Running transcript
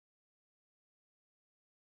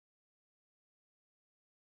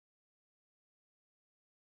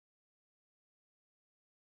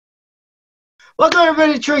Welcome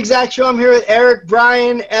everybody to True Exact Show. I'm here with Eric,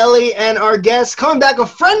 Brian, Ellie, and our guest. Coming back, a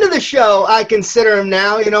friend of the show, I consider him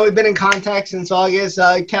now. You know, we've been in contact since August,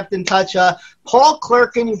 kept in touch. Paul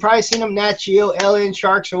Clerkin, you've probably seen him, Nat Geo, Alien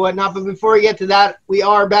Sharks or whatnot. But before we get to that, we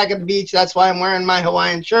are back at the beach. That's why I'm wearing my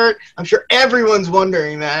Hawaiian shirt. I'm sure everyone's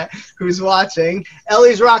wondering that, who's watching.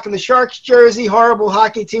 Ellie's rocking the Sharks jersey, horrible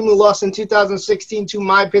hockey team who lost in 2016 to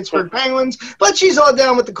my Pittsburgh Penguins. But she's all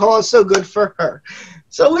down with the cause, so good for her.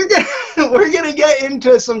 So we're gonna get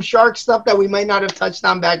into some Shark stuff that we might not have touched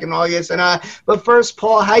on back in August. And but first,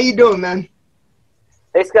 Paul, how you doing, man?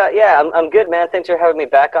 Hey Scott, yeah, I'm good, man. Thanks for having me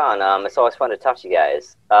back on. It's always fun to talk to you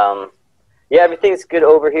guys. Yeah, everything's good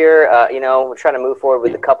over here. You know, we're trying to move forward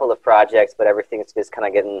with a couple of projects, but everything's just kind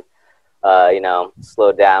of getting, you know,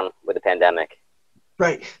 slowed down with the pandemic.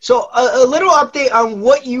 Right. So a little update on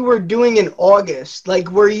what you were doing in August.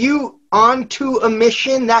 Like, were you on to a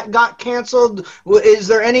mission that got canceled? Is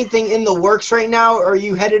there anything in the works right now? Or are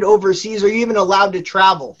you headed overseas? Are you even allowed to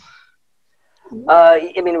travel?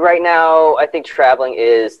 I mean, right now, I think traveling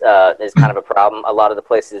is kind of a problem. A lot of the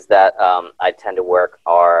places that I tend to work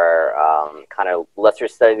are kind of lesser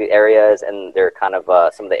studied areas, and they're kind of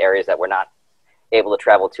some of the areas that we're not able to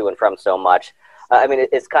travel to and from so much. I mean,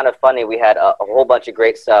 it's kind of funny. We had a whole bunch of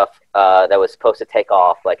great stuff that was supposed to take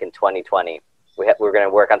off, like in 2020. We were going to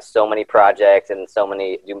work on so many projects and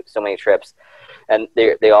do so many trips, and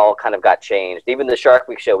they all kind of got changed. Even the Shark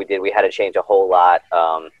Week show we had to change a whole lot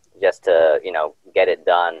just to, you know, get it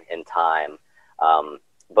done in time.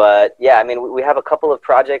 But yeah, I mean, we have a couple of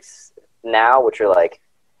projects now which are like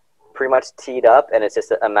pretty much teed up, and it's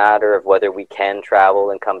just a matter of whether we can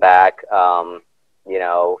travel and come back. You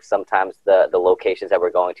know, sometimes the locations that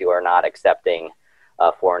we're going to are not accepting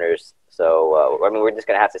foreigners. So, I mean, we're just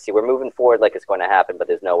going to have to see. We're moving forward like it's going to happen, but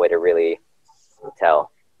there's no way to really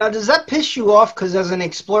tell. Now, does that piss you off? Because as an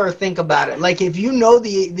explorer, think about it. Like, if you know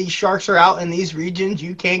these sharks are out in these regions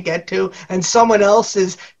you can't get to, and someone else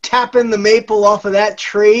is tapping the maple off of that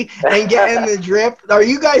tree and getting the drip, are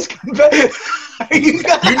you guys?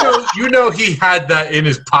 You know, he had that in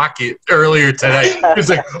his pocket earlier today. He's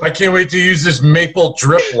like, I can't wait to use this maple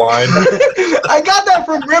drip line. I got that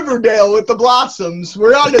from Riverdale with the Blossoms.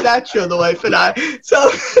 We're on to that show, the wife and I.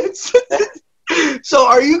 So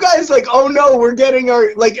are you guys like, oh no, we're getting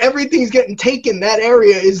everything's getting taken, that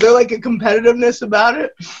area? Is there like a competitiveness about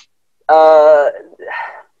it? I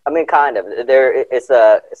mean, kind of. It's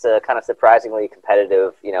a kind of surprisingly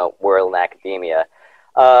competitive, you know, world in academia.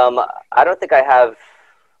 I don't think I have,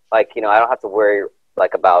 like, you know, I don't have to worry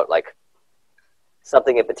like about like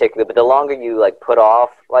something in particular, but the longer you like put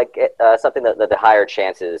off like something, that the higher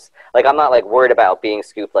chances. Like, I'm not like worried about being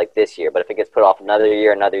scooped like this year, but if it gets put off another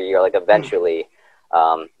year, like eventually,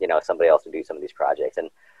 you know, somebody else will do some of these projects.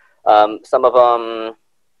 And some of them,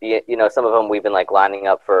 you know, some of them we've been like lining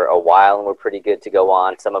up for a while and we're pretty good to go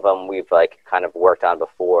on. Some of them we've like kind of worked on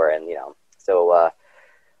before, and you know, so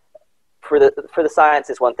for the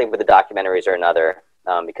science is one thing, but the documentaries are another,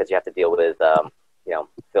 because you have to deal with you know,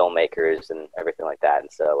 filmmakers and everything like that.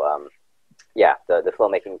 And so, yeah, the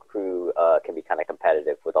filmmaking crew can be kind of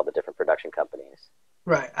competitive with all the different production companies.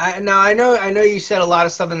 Right. I know you said a lot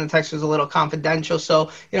of stuff in the text was a little confidential,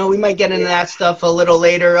 so, you know, we might get into that stuff a little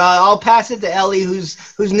later. I'll pass it to Ellie, who's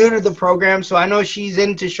new to the program, so I know she's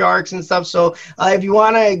into sharks and stuff. So if you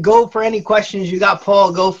want to go for any questions, you got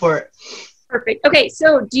Paul, go for it. Perfect. Okay,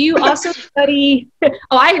 so do you also study?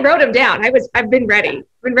 Oh, I wrote them down. I've been ready.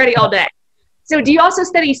 All day. So do you also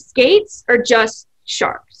study skates or just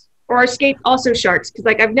sharks? Or are skates also sharks? Because,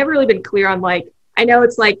 like, I've never really been clear on, like, I know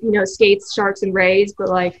it's like, you know, skates, sharks, and rays, but,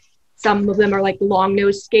 like, some of them are, like,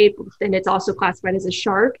 long-nosed skate, and it's also classified as a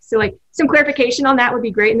shark. So, like, some clarification on that would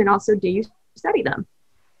be great. And then also, do you study them?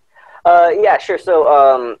 Yeah, sure.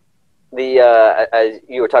 So as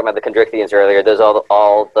you were talking about the chondrichthyans earlier, those are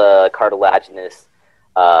all the cartilaginous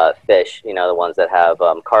fish, you know, the ones that have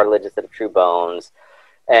cartilage instead of true bones.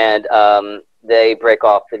 And they break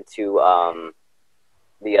off into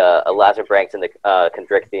the lazarbranchs and the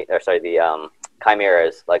the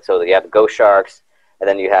chimeras. Like, so you have ghost sharks, and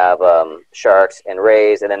then you have sharks and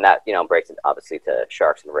rays, and then that, you know, breaks it obviously to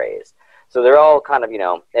sharks and rays. So they're all kind of, you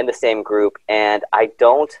know, in the same group, and I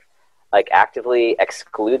don't like actively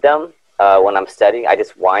exclude them when I'm studying. I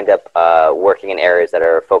just wind up working in areas that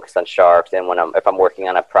are focused on sharks, and if I'm working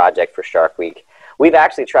on a project for Shark Week, we've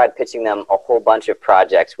actually tried pitching them a whole bunch of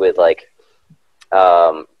projects with like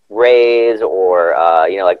rays or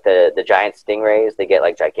you know, like the giant stingrays. They get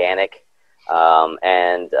like gigantic,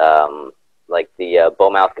 and like the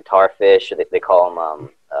bowmouth guitarfish. They call them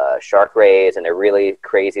shark rays, and they're really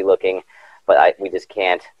crazy looking. But we just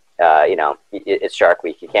can't. You know, it's Shark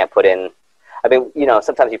Week. You can't put in. I mean, you know,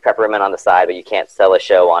 sometimes you peppermint on the side, but you can't sell a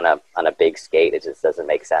show on a big skate. It just doesn't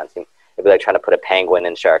make sense. It'd be like trying to put a penguin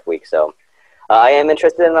in Shark Week. So I am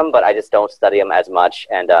interested in them, but I just don't study them as much,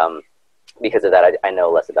 and because of that, I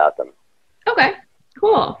know less about them. Okay,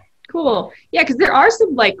 cool. Yeah, because there are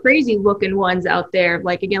some like crazy looking ones out there.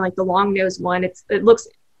 Like again, like the long nosed one. It looks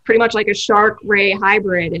pretty much like a shark ray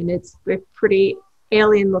hybrid, and it's pretty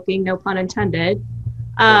alien looking, no pun intended.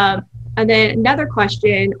 And then another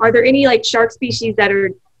question, are there any like shark species that are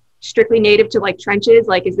strictly native to like trenches?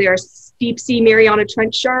 Like is there a deep sea Mariana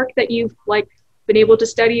Trench shark that you've like been able to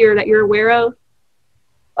study or that you're aware of?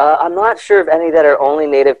 I'm not sure of any that are only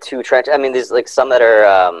native to trench. I mean, there's like some that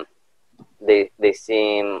are, they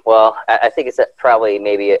seem, well, I think it's probably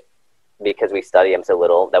maybe because we study them so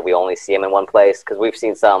little that we only see them in one place, because we've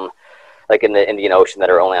seen some like in the Indian Ocean that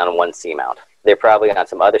are only on one seamount. They're probably on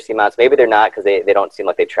some other seamounts. Maybe they're not, because they don't seem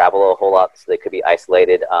like they travel a whole lot, so they could be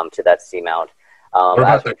isolated to that seamount. What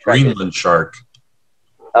about the Greenland shark?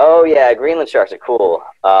 Oh, yeah, Greenland sharks are cool.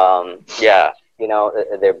 Yeah, you know,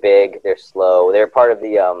 they're big, they're slow. They're part of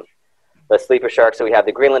the sleeper sharks. So we have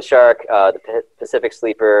the Greenland shark, the Pacific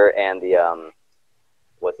sleeper, and the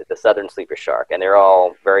southern sleeper shark. And they're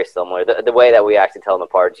all very similar. The way that we actually tell them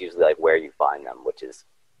apart is usually like where you find them, which is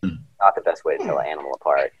not the best way to tell an animal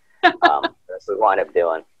apart. That's what we wind up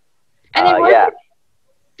doing. And then yeah.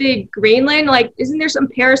 The Greenland, like, isn't there some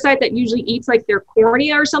parasite that usually eats like their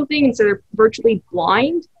cornea or something, and so they're virtually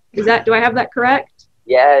blind? Do I have that correct?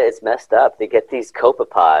 Yeah, it's messed up. They get these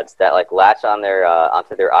copepods that like latch on their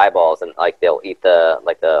onto their eyeballs, and like they'll eat the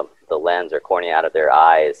lens or cornea out of their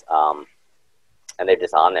eyes, and they're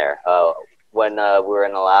just on there. When we were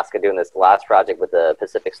in Alaska doing this last project with the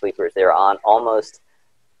Pacific sleepers, they were on almost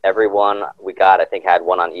every one we got. I think had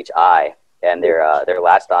one on each eye, and they're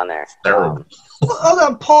latched on there. Hold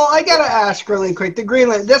on, Paul. I gotta ask really quick.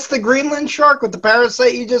 That's the Greenland shark with the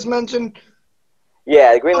parasite you just mentioned.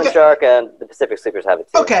 Yeah, the Greenland shark and the Pacific sleepers have it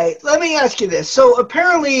too. Okay, let me ask you this. So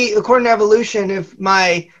apparently, according to evolution, if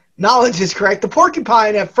my knowledge is correct, the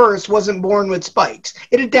porcupine at first wasn't born with spikes.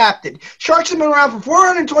 It adapted. Sharks have been around for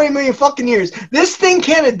 420 million fucking years. This thing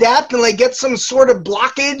can't adapt and like get some sort of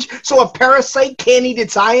blockage so a parasite can't eat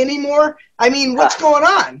its eye anymore? I mean, what's going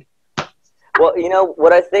on? Well, you know,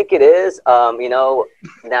 what I think it is, you know,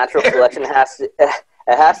 natural selection has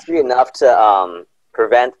to be enough to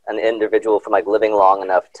prevent an individual from like living long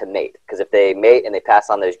enough to mate. Because if they mate and they pass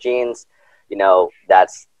on those genes, you know,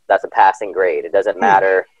 that's a passing grade. It doesn't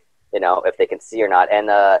matter, you know, if they can see or not. And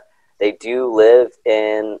they do live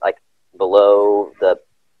in like below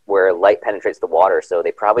where light penetrates the water, so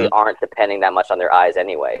they probably aren't depending that much on their eyes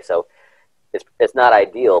anyway. So it's not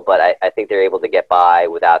ideal, but I think they're able to get by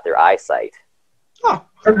without their eyesight. Oh,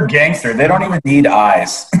 they're gangster. They don't even need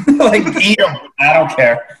eyes. Like, eat them. I don't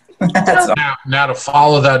care. Now, to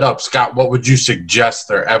follow that up, Scott, what would you suggest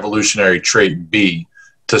their evolutionary trait be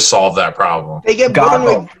to solve that problem? they get born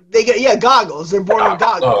with goggles. They're born with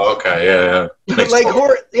goggles. Oh, okay, yeah. like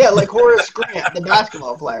Horace Grant, the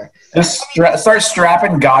basketball player. Just start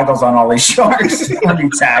strapping goggles on all these sharks when you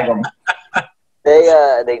tag them.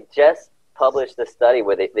 They just published a study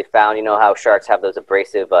where they found, you know, how sharks have those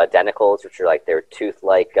abrasive denticles, which are like their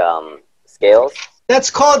tooth-like scales. That's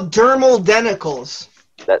called dermal denticles.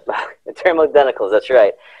 Dermal denticles, that's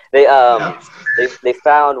right. They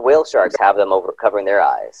found whale sharks have them over covering their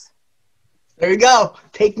eyes. There you go.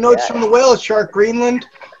 Take notes from the whale shark, Greenland.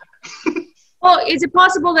 Well, is it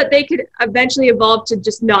possible that they could eventually evolve to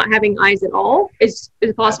just not having eyes at all? Is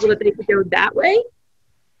it possible that they could go that way?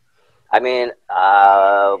 I mean,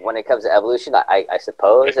 when it comes to evolution, I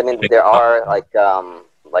suppose. I mean, there are like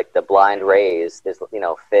the blind rays. There's, you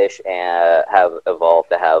know, fish have evolved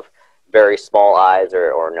to have very small eyes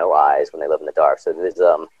or no eyes when they live in the dark. So there's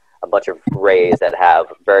a bunch of rays that have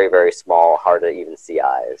very, very small, hard to even see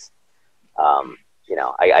eyes. You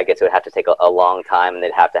know, I guess it would have to take a long time, and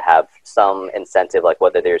they'd have to have some incentive, like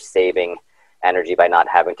whether they're saving energy by not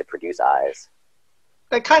having to produce eyes.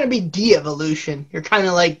 That kind of be de-evolution. You're kind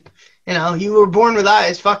of like, you know, you were born with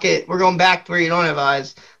eyes. Fuck it. We're going back to where you don't have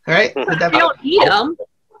eyes. All right? You don't eat them.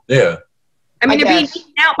 Yeah. I mean, they're being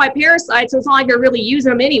eaten out by parasites, so it's not like they're really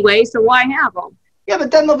using them anyway, so why have them? Yeah,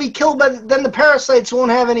 but then they'll be killed, but then the parasites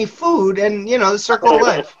won't have any food, and, you know, the circle of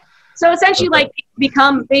life. So essentially, like,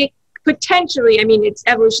 they potentially, I mean, it's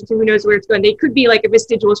evolution, so who knows where it's going. They could be like a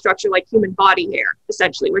vestigial structure like human body hair,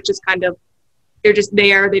 essentially, which is kind of, they're just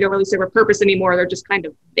there. They don't really serve a purpose anymore. They're just kind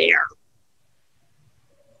of there.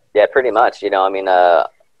 Yeah, pretty much. You know, I mean,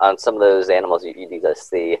 on some of those animals, you do just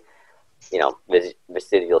see, you know,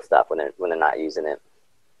 vestigial stuff when they're not using it.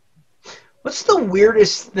 What's the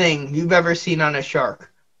weirdest thing you've ever seen on a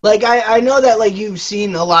shark? Like, I know that, like, you've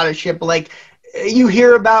seen a lot of shit, but, like, you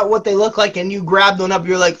hear about what they look like and you grab one up,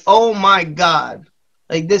 you're like, oh, my God.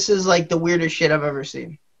 Like, this is, like, the weirdest shit I've ever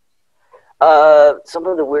seen. Some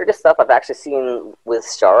of the weirdest stuff I've actually seen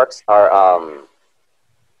with sharks are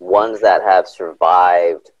ones that have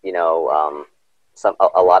survived, you know,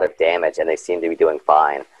 a lot of damage, and they seem to be doing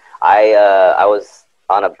fine. I was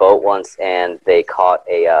on a boat once, and they caught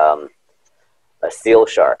a seal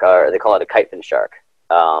shark, or they call it a kitefin shark.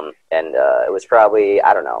 It was probably,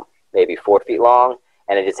 I don't know, maybe 4 feet long,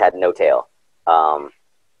 and it just had no tail.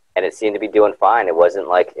 And it seemed to be doing fine. It wasn't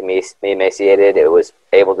like emaciated. It was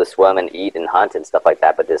able to swim and eat and hunt and stuff like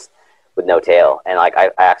that, but just with no tail. And like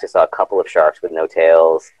I actually saw a couple of sharks with no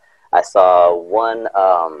tails. I saw one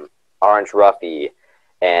orange roughy,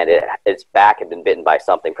 and its back had been bitten by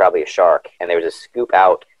something, probably a shark, and there was a scoop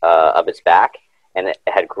out of its back, and it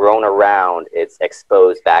had grown around its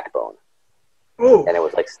exposed backbone. Ooh. And it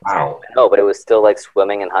was like, Wow. no, but it was still like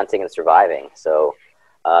swimming and hunting and surviving. So,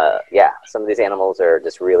 yeah, some of these animals are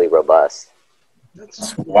just really robust.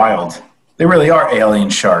 It's wild. They really are alien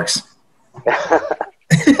sharks. Yeah,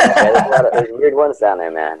 there's weird ones down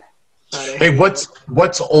there, man. Hey,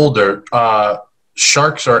 what's older,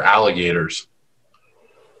 sharks or alligators?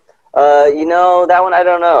 You know, that one I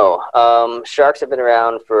don't know. Sharks have been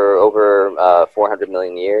around for over 400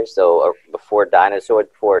 million years, so before dinosaurs,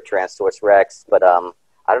 before Tyrannosaurus Rex. But I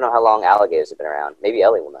don't know how long alligators have been around. Maybe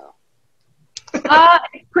Ellie will know.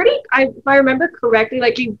 If I remember correctly,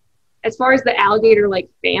 like as far as the alligator like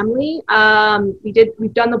family,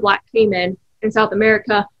 we've done the black caiman in South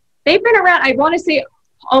America. They've been around, I want to say,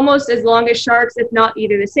 almost as long as sharks, if not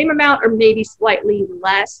either the same amount or maybe slightly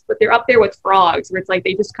less. But they're up there with frogs, where it's like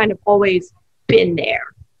they just kind of always been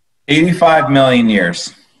there. 85 million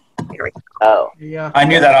years. Oh. Yeah. I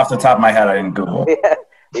knew that off the top of my head. I didn't Google. Yeah.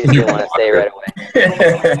 You just didn't want to say right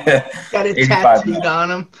away. Got it 85 tattooed on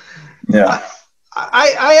them. Yeah.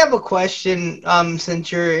 I have a question,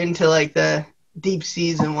 since you're into, like, the deep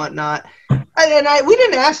seas and whatnot. We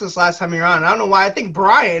didn't ask this last time you were on. I don't know why. I think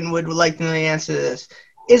Brian would like to know the answer to this.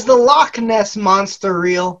 Is the Loch Ness Monster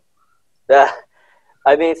real?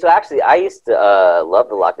 I mean, so actually, I used to love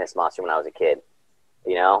the Loch Ness Monster when I was a kid,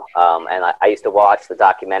 you know? And I used to watch the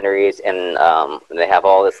documentaries, and they have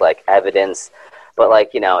all this, like, evidence. But,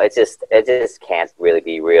 like, you know, it just can't really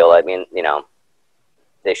be real. I mean, you know,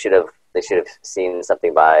 they should have seen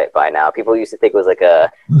something by now. People used to think it was like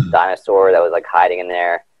a dinosaur that was like hiding in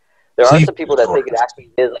there. There are some people that think it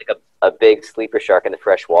actually is like a big sleeper shark in the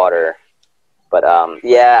fresh water. But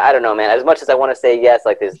yeah, I don't know, man. As much as I want to say yes,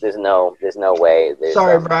 like there's no way.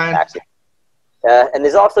 Sorry, Brian. Actually, and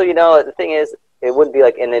there's also, you know, the thing is, it wouldn't be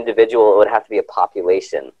like an individual. It would have to be a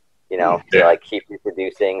population, you know, to like keep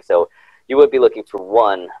reproducing. So you would be looking for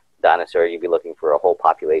one dinosaur. You'd be looking for a whole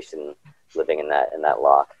population living in that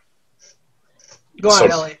loch. Go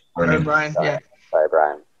on, Ellie. Or Brian. Sorry. Yeah. Sorry,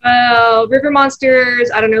 Brian. River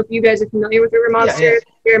monsters. I don't know if you guys are familiar with river monsters.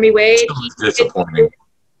 Yeah. Jeremy Wade. Disappointing.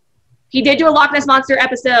 He did do a Loch Ness Monster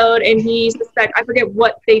episode, and I forget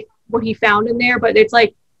what he found in there, but it's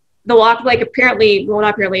like the loch, like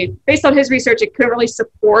based on his research, it couldn't really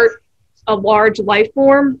support a large life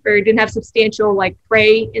form, or it didn't have substantial like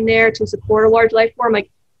prey in there to support a large life form.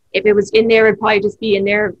 Like if it was in there, it'd probably just be in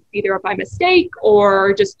there either by mistake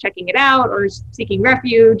or just checking it out or seeking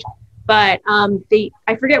refuge. But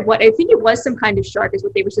I forget what, I think it was some kind of shark is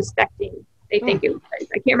what they were suspecting. They think it was.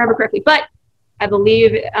 I can't remember correctly, but I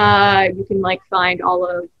believe you can like find all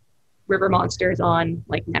of River Monsters on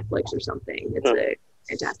like Netflix or something. It's a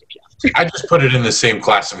fantastic show. I just put it in the same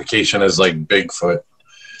classification as like Bigfoot.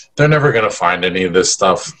 They're never going to find any of this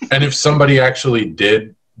stuff. And if somebody actually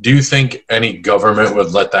did, do you think any government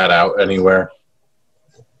would let that out anywhere?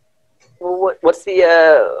 Well, what's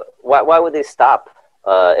the why would they stop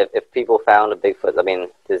if people found a Bigfoot? I mean,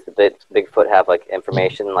 does the Bigfoot have like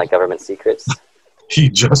information like government secrets? He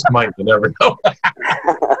just might. You never know.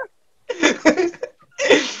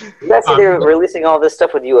 You guys see they're releasing all this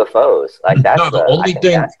stuff with UFOs. Like that's the only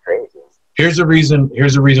thing. That's crazy. Here's the reason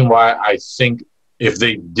why I think if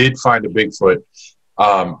they did find a Bigfoot,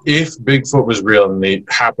 if Bigfoot was real and they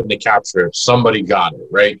happened to capture it, somebody got it,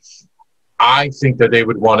 right? I think that they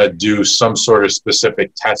would want to do some sort of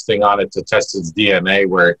specific testing on it to test its DNA,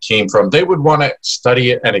 where it came from. They would want to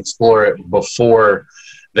study it and explore it before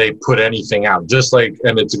they put anything out. Just like,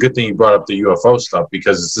 and it's a good thing you brought up the UFO stuff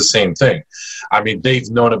because it's the same thing. I mean, they've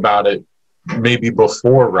known about it maybe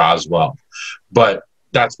before Roswell, but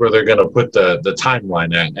that's where they're going to put the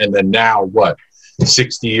timeline at. And then now what?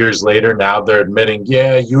 60 years later, now they're admitting,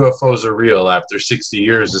 yeah, UFOs are real after 60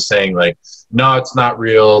 years of saying, like, no, it's not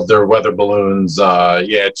real. They're weather balloons. Yeah,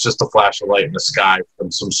 it's just a flash of light in the sky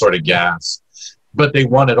from some sort of gas. But they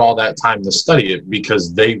wanted all that time to study it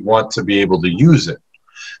because they want to be able to use it.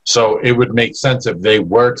 So it would make sense if they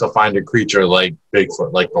were to find a creature like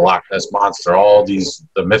Bigfoot, like the Loch Ness Monster, all these,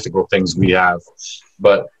 the mythical things we have.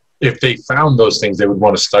 But if they found those things, they would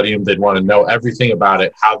want to study them. They'd want to know everything about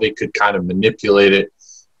it, how they could kind of manipulate it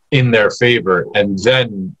in their favor, and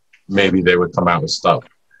then maybe they would come out with stuff.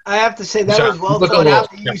 I have to say that John, was well look a thought little out.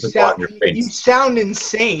 skeptical on your face. You sound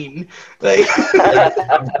insane. Like,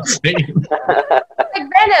 Like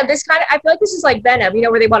Venom, this kind of, I feel like this is like Venom, you know,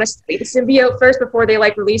 where they want to study the symbiote first before they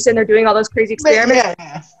like release it and they're doing all those crazy experiments.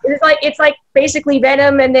 yeah. It's like basically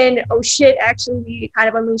Venom and then, oh shit, actually we kind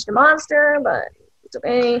of unleashed a monster, but it's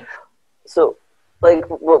okay. So, like,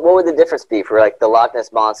 what would the difference be for like the Loch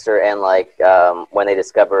Ness Monster and like when they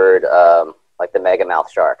discovered like the megamouth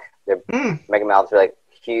shark? Megamouths are like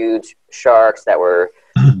huge sharks that were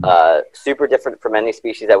super different from any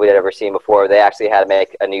species that we had ever seen before. They actually had to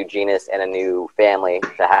make a new genus and a new family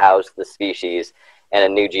to house the species, and a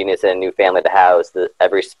new genus and a new family to house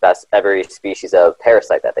every species of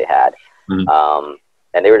parasite that they had.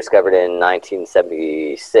 And they were discovered in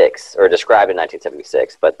 1976, or described in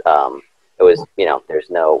 1976, but it was, you know, there's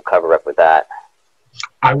no cover up with that.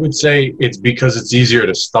 I would say it's because it's easier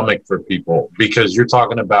to stomach for people, because you're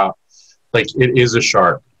talking about, like, it is a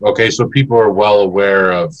shark. Okay, so people are well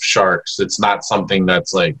aware of sharks. It's not something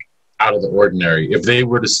that's like out of the ordinary. If they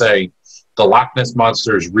were to say the Loch Ness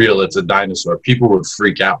Monster is real, it's a dinosaur, people would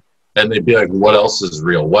freak out. And they'd be like, what else is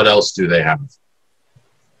real? What else do they have?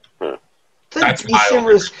 That's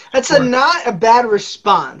not a bad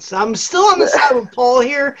response. I'm still on the side with Paul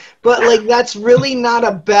here, but like that's really not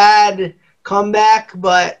a bad comeback.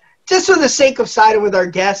 But just for the sake of siding with our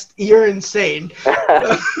guest, you're insane.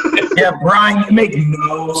 Yeah, Brian, you make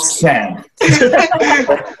no sense.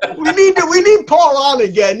 we need Paul on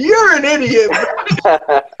again. You're an idiot.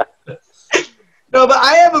 No, but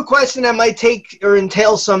I have a question that might take or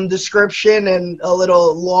entail some description and a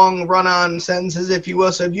little long run-on sentences, if you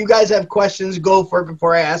will. So if you guys have questions, go for it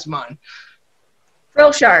before I ask mine.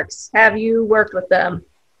 Frill sharks, have you worked with them?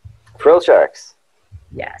 Frill sharks?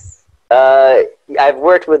 Yes. I've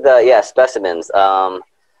worked with, specimens.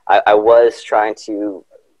 I was trying to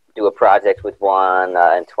do a project with one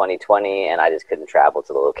in 2020, and I just couldn't travel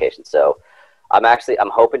to the location. So I'm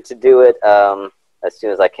hoping to do it as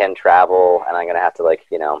soon as I can travel, and I'm going to have to, like,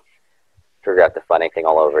 you know, figure out the funding thing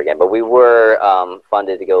all over again. But we were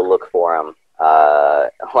funded to go look for them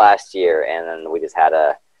last year, and then we just had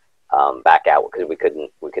to back out because we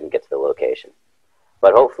couldn't get to the location.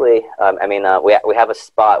 But hopefully, we have a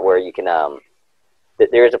spot where you can,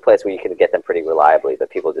 there is a place where you can get them pretty reliably,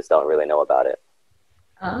 but people just don't really know about it.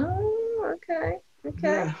 Oh, okay. Okay.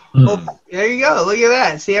 Yeah. Well, there you go. Look at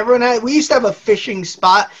that. See, we used to have a fishing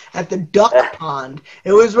spot at the duck pond.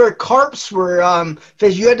 It was where carps were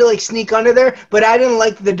fish. You had to like sneak under there, but I didn't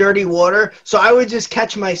like the dirty water, so I would just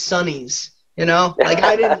catch my sunnies. You know, like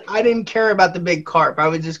I didn't care about the big carp. I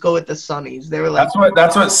would just go with the sunnies. They were like,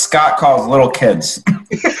 that's what Scott calls little kids.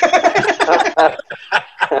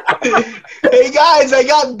 Hey guys, I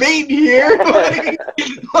got bait here.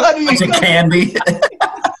 What do you Bunch of candy.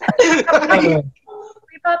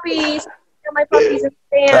 Puppies. My puppies in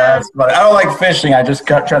the I don't like fishing. I just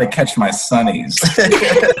try to catch my sunnies.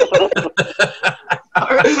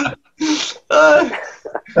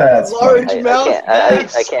 That's large mouth.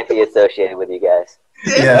 I can't be associated with you guys.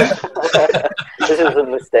 Yeah. This is a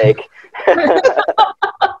mistake.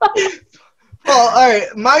 Well, all right.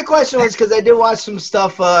 My question was because I did watch some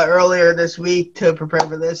stuff earlier this week to prepare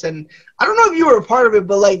for this, and I don't know if you were a part of it,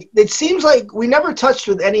 but like it seems like we never touched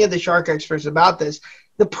with any of the shark experts about this.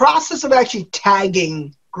 The process of actually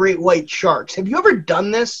tagging great white sharks. Have you ever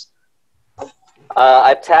done this?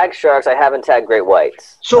 I've tagged sharks. I haven't tagged great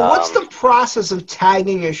whites. So what's the process of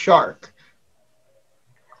tagging a shark?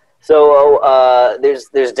 So there's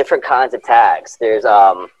different kinds of tags. There's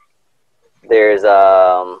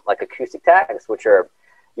like acoustic tags, which are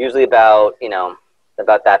usually about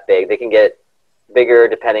that big. They can get bigger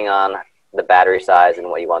depending on the battery size and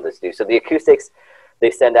what you want this to do. So the acoustics,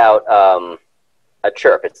 they send out a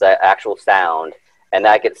chirp. It's an actual sound, and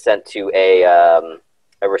that gets sent to a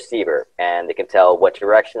receiver, and they can tell what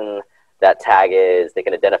direction that tag is. They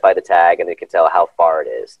can identify the tag, and they can tell how far it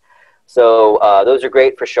is. So those are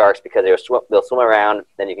great for sharks because they'll swim around.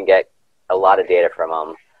 Then you can get a lot of data from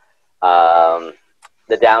them.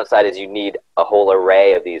 The downside is you need a whole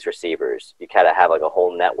array of these receivers. You kind of have like a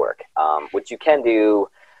whole network, which you can do,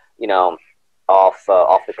 off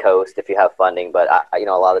the coast if you have funding. But a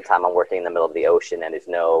lot of the time I'm working in the middle of the ocean and there's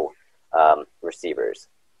no receivers.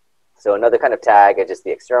 So another kind of tag is just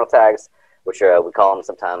the external tags, which we call them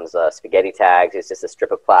sometimes spaghetti tags. It's just a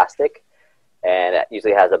strip of plastic, and it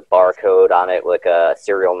usually has a barcode on it, like a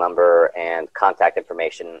serial number and contact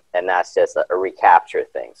information, and that's just a recapture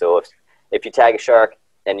thing. So if you tag a shark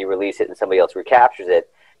and you release it and somebody else recaptures it,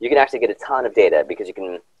 you can actually get a ton of data because you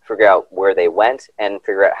can figure out where they went and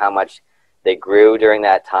figure out how much they grew during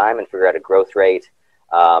that time and figure out a growth rate.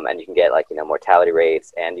 And you can get mortality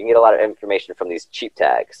rates, and you can get a lot of information from these cheap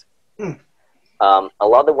tags. A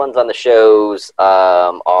lot of the ones on the shows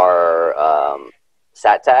are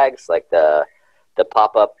sat tags, like the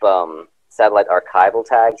pop-up satellite archival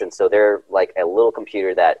tags, and so they're like a little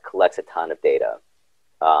computer that collects a ton of data.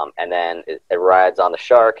 And then it rides on the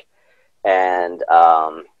shark, and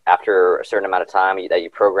after a certain amount of time that you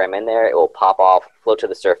program in there, it will pop off, float to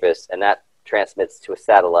the surface, and that transmits to a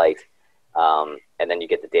satellite, and then you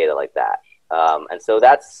get the data like that. And so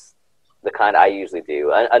that's the kind I usually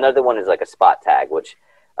do. Another one is like a spot tag, which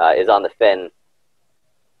is on the fin,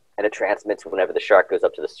 and it transmits whenever the shark goes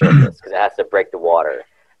up to the surface because it has to break the water.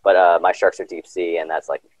 But my sharks are deep sea, and that's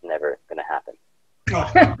like never going to happen.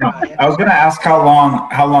 I was going to ask how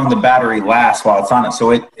long the battery lasts while it's on it.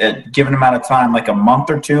 So it given amount of time, like a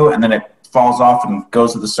month or two, and then it falls off and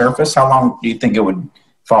goes to the surface. How long do you think it would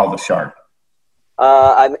follow the shark?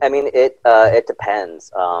 I mean, it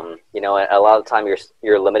depends. A lot of the time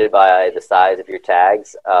you're limited by the size of your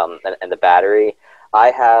tags and the battery.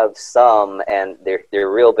 I have some, and they're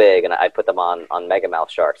real big, and I put them on megamouth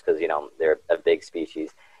sharks because they're a big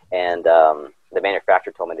species, and the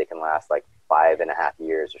manufacturer told me they can last like 5.5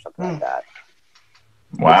 years or something like that.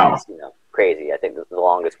 Wow, which is, crazy. I think the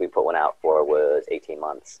longest we put one out for was 18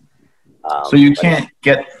 months. So you can't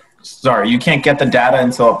get the data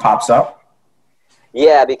until it pops up.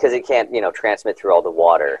 Yeah, because it can't, transmit through all the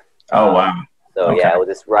water. Oh, wow. So, okay. Yeah, it will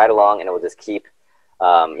just ride along, and it will just keep,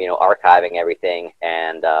 archiving everything.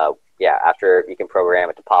 And, after you can program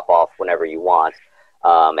it to pop off whenever you want.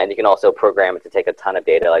 And you can also program it to take a ton of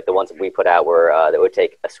data. Like the ones that we put out were that would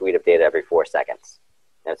take a suite of data every 4 seconds.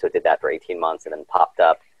 And so it did that for 18 months and then popped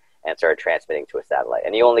up and started transmitting to a satellite.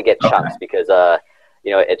 And you only get chunks because,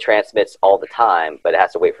 it transmits all the time, but it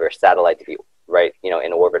has to wait for a satellite to be right,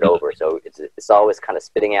 in orbit over. So it's always kind of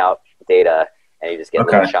spitting out data, and you just get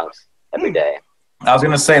little chunks every day. I was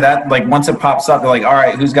going to say that, like, once it pops up, they're like, all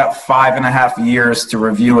right, who's got 5.5 years to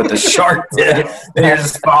review what the shark did? And you're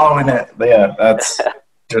just following it. But yeah, that's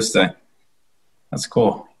interesting. That's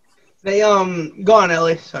cool. They, go on,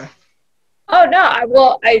 Ellie. Sorry. Oh,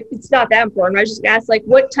 no. It's not that important. I was just going to ask, like,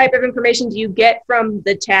 what type of information do you get from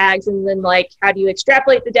the tags? And then, like, how do you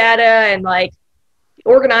extrapolate the data and, like,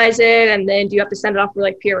 organize it? And then do you have to send it off for,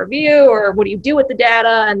 like, peer review? Or what do you do with the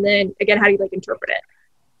data? And then, again, how do you, like, interpret it?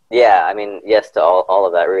 Yeah, I mean, yes to all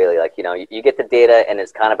of that, really. Like, you get the data, and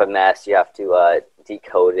it's kind of a mess. You have to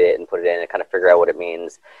decode it and put it in and kind of figure out what it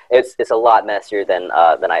means. It's a lot messier than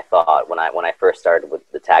I thought when I first started with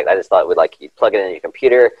the tag. I just thought it would, like, you plug it in your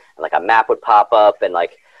computer, and, like, a map would pop up, and,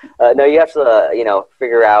 like, no, you have to,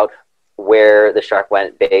 figure out where the shark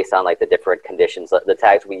went based on, like, the different conditions. The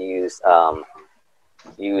tags we use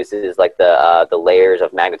uses like the layers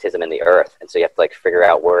of magnetism in the earth, and so you have to like figure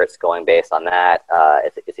out where it's going based on that.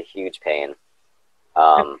 It's a huge pain.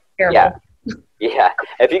 Yeah.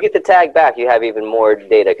 If you get the tag back, you have even more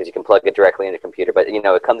data because you can plug it directly into the computer. But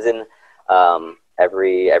it comes in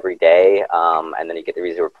every day, and then you get the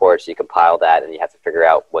recent reports. So you compile that, and you have to figure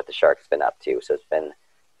out what the shark's been up to. So it's been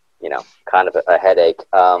kind of a headache.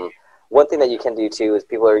 One thing that you can do too is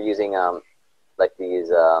people are using like these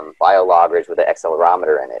biologgers with an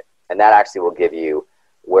accelerometer in it, and that actually will give you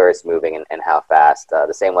where it's moving and how fast.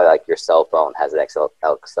 The same way like your cell phone has an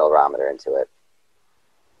accelerometer into it.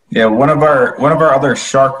 Yeah, one of our other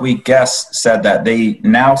Shark Week guests said that they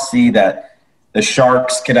now see that the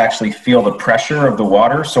sharks could actually feel the pressure of the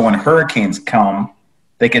water. So when hurricanes come,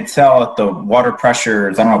 they could tell that the water pressure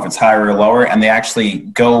is, I don't know if it's higher or lower, and they actually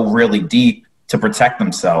go really deep to protect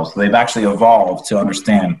themselves. They've actually evolved to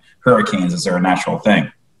understand hurricanes as they're a natural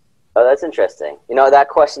thing. Oh, that's interesting. That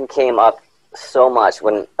question came up so much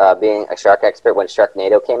when being a shark expert when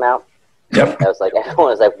Sharknado came out. Yep. I was like,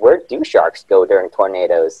 everyone was like, where do sharks go during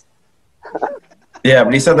tornadoes? Yeah,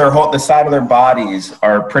 but he said the side of their bodies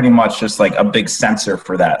are pretty much just like a big sensor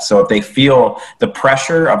for that. So if they feel the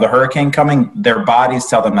pressure of the hurricane coming, their bodies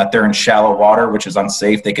tell them that they're in shallow water, which is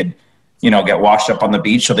unsafe. They could get washed up on the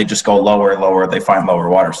beach, so they just go lower and lower. They find lower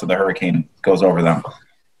water, so the hurricane goes over them.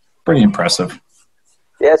 Pretty impressive.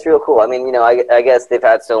 Yeah, it's real cool. I mean, I guess they've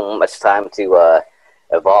had so much time to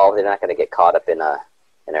evolve. They're not going to get caught up in a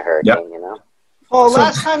hurricane, you know. Paul, So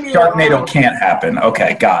last time you were Sharknado on, can't happen.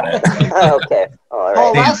 Okay, got it. Okay. All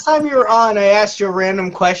Paul, right. last time you were on, I asked you a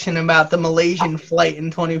random question about the Malaysian flight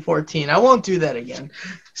in 2014. I won't do that again.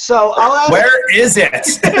 So I'll ask. Where is it?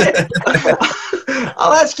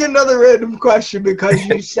 I'll ask you another random question because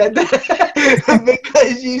you said that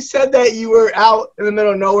you were out in the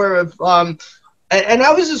middle of nowhere. And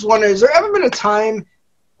I was just wondering, has there ever been a time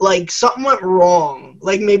like something went wrong,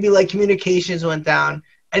 like maybe like communications went down,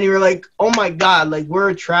 and you were like, oh my God, like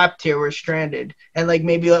we're trapped here, we're stranded. And like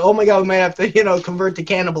maybe like, oh my God, we might have to, convert to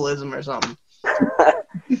cannibalism or something.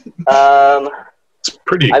 It's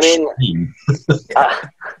pretty extreme.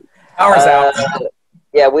 Power's out.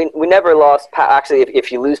 Yeah, we never lost power. Actually,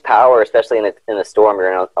 if you lose power, especially in a storm,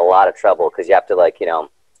 you're in a lot of trouble because you have to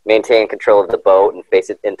maintain control of the boat and face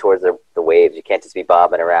it in towards the waves. You can't just be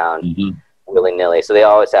bobbing around willy-nilly. So they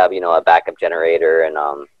always have, a backup generator and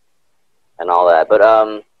all that. But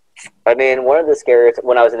one of the scariest,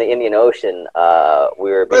 when I was in the Indian Ocean,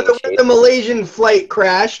 we were being chased. The Malaysian flight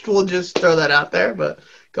crashed. We'll just throw that out there, but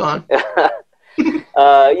go on. The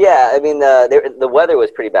weather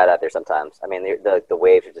was pretty bad out there sometimes. I mean, the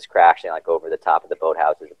waves were just crashing like over the top of the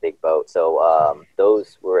boathouse. It was a big boat. So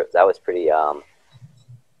that was pretty,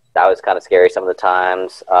 that was kind of scary some of the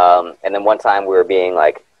times. And then one time we were being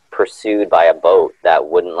like pursued by a boat that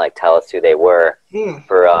wouldn't like tell us who they were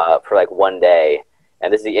for like one day.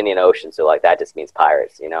 And this is the Indian Ocean, so like that just means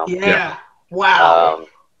pirates, Yeah. Wow.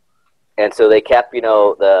 And so they kept,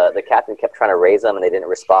 the captain kept trying to raise them, and they didn't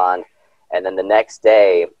respond. And then the next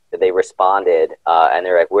day, they responded, and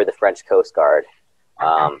they're like, "We're the French Coast Guard.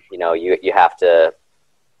 You have to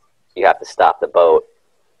stop the boat."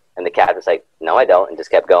 And the captain was like, "No, I don't," and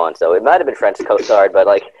just kept going. So it might have been French Coast Guard, but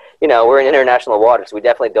we're in international waters, so we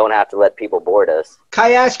definitely don't have to let people board us. Can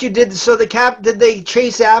I ask you, did they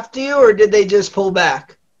chase after you, or did they just pull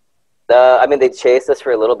back? They chased us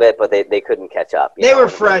for a little bit, but they couldn't catch up. They were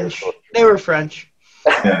French. They were French.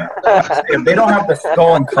 Yeah. If they don't have the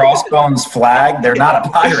skull and crossbones flag, they're not a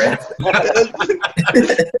pirate.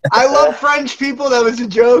 I love French people. That was a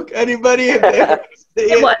joke. Anybody? I'm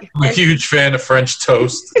a huge fan of French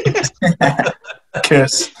toast.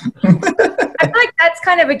 Kiss. I feel like that's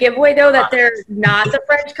kind of a giveaway, though, that they're not the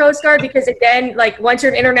French Coast Guard, because again, like once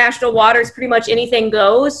you're in international waters, pretty much anything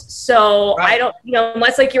goes. So right. I don't,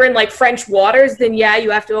 unless like you're in like French waters, then yeah, you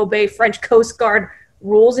have to obey French Coast Guard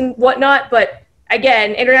rules and whatnot. But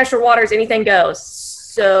again, international waters, anything goes.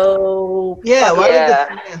 So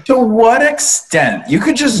To what extent? You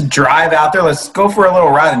could just drive out there. Let's go for a little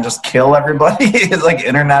ride and just kill everybody. It's like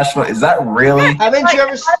international. Is that really? Haven't you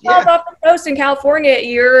ever? Off the coast in California,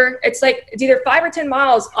 it's either 5 or 10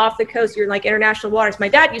 miles off the coast. You're in like international waters. My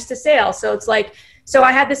dad used to sail, so it's like. So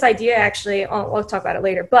I had this idea actually. We'll talk about it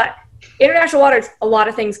later. But international waters, a lot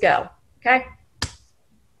of things go. Okay.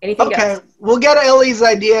 Anything goes. We'll get Ellie's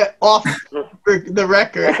idea off the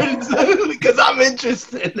record because I'm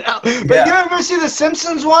interested now. But you ever see the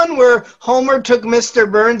Simpsons one where Homer took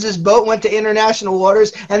Mr. Burns' boat, went to international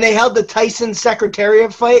waters, and they held the Tyson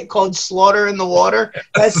Secretariat fight called Slaughter in the Water?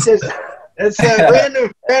 That's just it's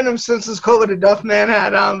a random Simpsons quote with a Duff Man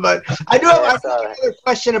hat on. But I do have another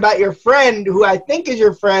question about your friend, who I think is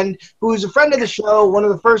your friend, who's a friend of the show, one of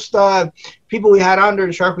the first people we had on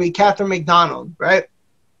during Shark Week, Catherine McDonald, right?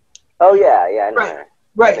 Oh, yeah, I know her.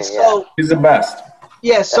 Right, so... She's the best.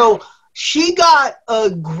 Yeah, so she got a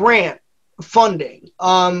grant funding,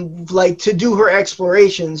 to do her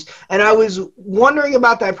explorations, and I was wondering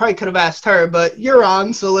about that. I probably could have asked her, but you're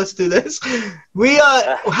on, so let's do this.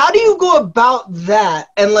 How do you go about that?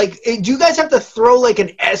 And, do you guys have to throw,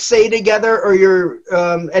 an essay together, or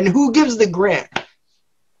and who gives the grant?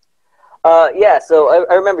 So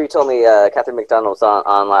I remember you told me Catherine McDonald was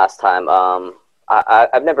on last time.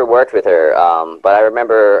 I've never worked with her, but I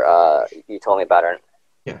remember you told me about her.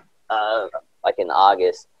 Yeah. In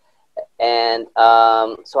August, and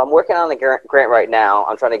so I'm working on the grant right now.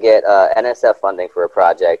 I'm trying to get NSF funding for a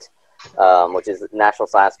project, which is the National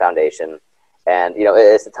Science Foundation, and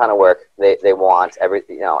it's a ton of work. They want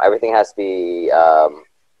everything. Everything has to be.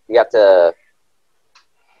 You have to.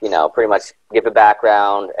 Pretty much give a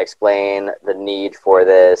background, explain the need for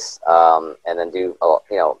this, and then do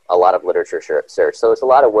a lot of literature search. So it's a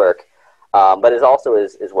lot of work, but it also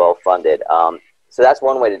is well funded. So that's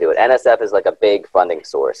one way to do it. NSF is like a big funding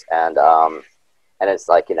source, and it's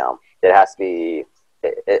it has to be.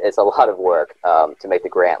 It's a lot of work to make the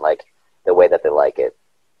grant the way that they like it.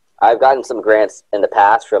 I've gotten some grants in the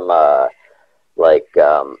past from like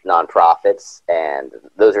nonprofits, and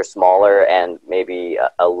those are smaller and maybe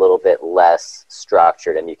a little bit less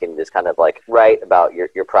structured, and you can just kind of like write about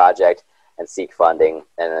your project and seek funding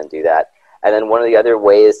and then do that. And then one of the other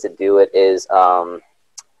ways to do it is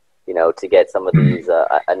to get some of these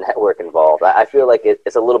a network involved. I feel like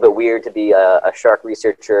it's a little bit weird to be a shark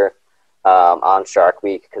researcher on Shark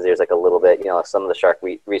Week, because there's like a little bit, some of the shark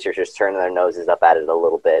researchers turn their noses up at it a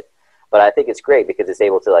little bit. But I think it's great because it's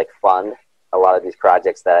able to like fund a lot of these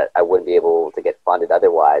projects that I wouldn't be able to get funded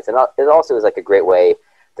otherwise. And it also is like a great way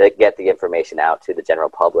to get the information out to the general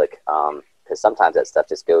public, because sometimes that stuff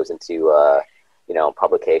just goes into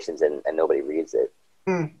publications and nobody reads it.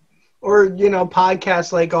 Or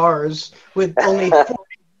podcasts like ours with only 40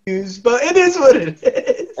 views, but it is what it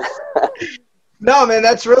is. No, man,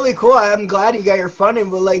 that's really cool. I'm glad you got your funding,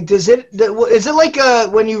 but like, is it like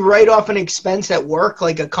when you write off an expense at work,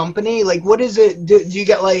 like a company? Like, what is it? Do you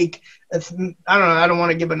get like, I don't know, I don't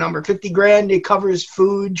want to give a number, 50 grand? It covers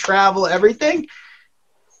food, travel, everything?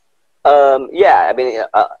 Yeah, I mean,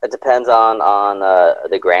 it depends on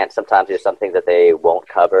the grant. Sometimes there's some things that they won't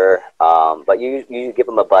cover, but you give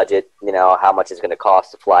them a budget. How much it's going to cost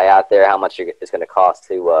to fly out there, how much it's going to cost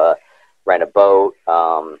to rent a boat.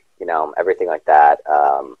 Everything like that,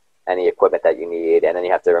 any equipment that you need. And then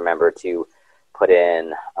you have to remember to put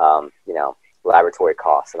in, laboratory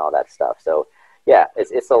costs and all that stuff. So yeah,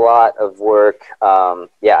 it's a lot of work.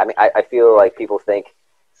 Yeah, I mean, I feel like people think,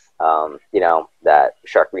 that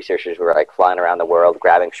shark researchers were like flying around the world,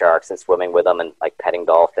 grabbing sharks and swimming with them and like petting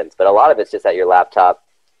dolphins. But a lot of it's just at your laptop,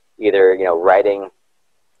 either, writing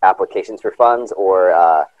applications for funds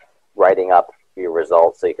or writing up your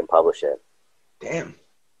results so you can publish it. Damn.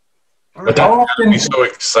 But that can be so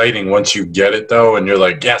exciting once you get it, though, and you're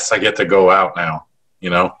like, yes, I get to go out now,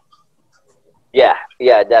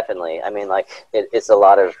 Yeah, definitely. I mean, like, it's a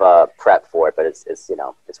lot of prep for it, but it's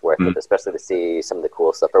worth it, especially to see some of the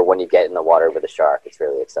cool stuff. Or when you get in the water with a shark, it's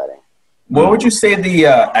really exciting. What would you say the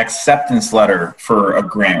acceptance letter for a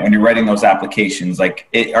grant, when you're writing those applications, like,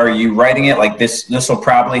 are you writing it like this will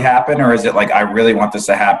probably happen, or is it like, I really want this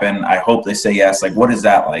to happen, I hope they say yes? Like, what is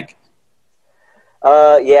that like?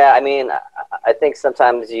 Yeah, I mean, I think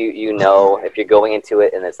sometimes if you're going into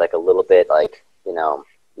it and it's like a little bit like,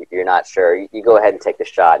 you're not sure, you go ahead and take the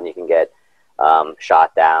shot and you can get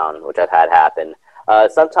shot down, which I've had happen.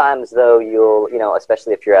 Sometimes though, you'll,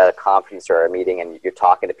 especially if you're at a conference or a meeting and you're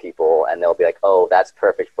talking to people and they'll be like, oh, that's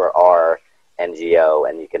perfect for our NGO.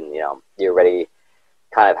 And you can, you're already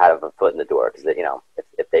kind of have a foot in the door because,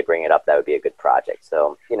 if they bring it up, that would be a good project.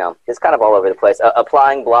 So, it's kind of all over the place.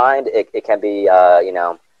 Applying blind, it can be,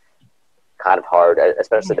 kind of hard,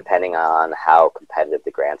 especially depending on how competitive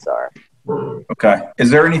the grants are. Okay. Is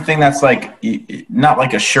there anything that's like, not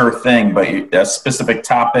like a sure thing, but a specific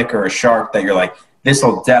topic or a shark that you're like, this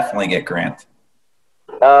will definitely get grant?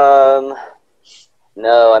 No,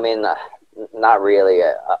 I mean, not really.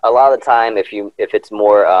 A lot of the time, if it's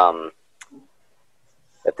more,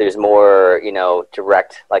 if there's more,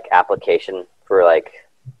 direct like application for like,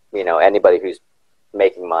 anybody who's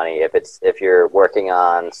making money, if you're working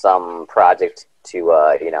on some project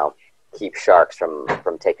to, keep sharks from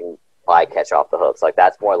taking bycatch off the hooks, like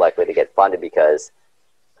that's more likely to get funded because,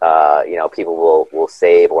 people will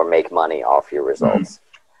save or make money off your results.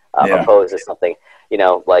 Opposed to something,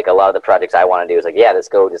 like a lot of the projects I want to do is like, yeah, let's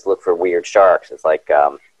go just look for weird sharks. It's like,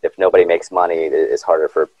 if nobody makes money, it's harder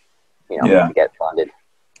for, to get funded.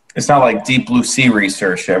 It's not like Deep Blue Sea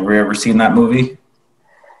research. Have you ever seen that movie?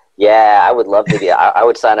 Yeah, I would love to be. I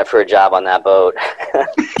would sign up for a job on that boat.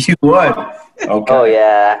 You would? Okay. Oh,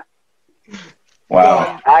 yeah.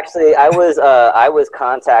 Wow. Actually, I was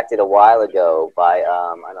contacted a while ago by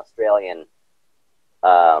an Australian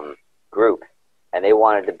group, and they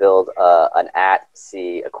wanted to build an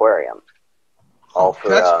at-sea aquarium, all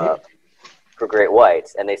for great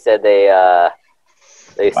whites. And they said they're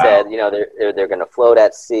going to float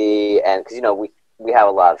at sea, and because we have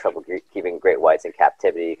a lot of trouble keeping great whites in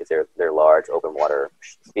captivity because they're large open water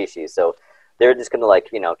species. So they're just going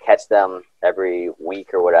to catch them every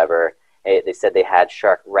week or whatever. They said they had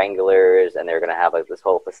shark wranglers, and they're going to have like this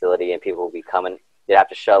whole facility, and people will be coming. They'd have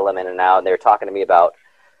to shuttle them in and out. And they were talking to me about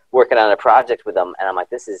working on a project with them, and I'm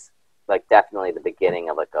like, this is like definitely the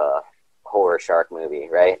beginning of like a horror shark movie,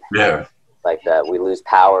 right? Yeah. Like that we lose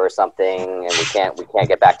power or something, and we can't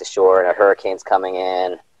get back to shore, and a hurricane's coming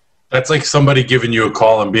in. That's like somebody giving you a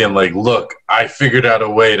call and being like, look, I figured out a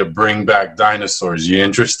way to bring back dinosaurs. You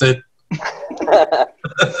interested?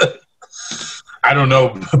 I don't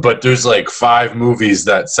know, but there's like 5 movies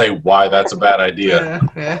that say why that's a bad idea.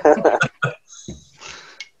 Yeah.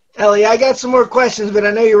 Ellie, I got some more questions, but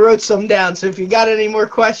I know you wrote some down. So if you got any more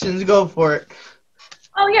questions, go for it.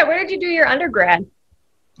 Oh yeah, where did you do your undergrad?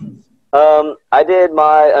 I did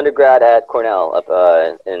my undergrad at Cornell up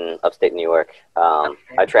in upstate New York. I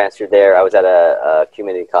transferred there. I was at a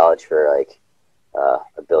community college for like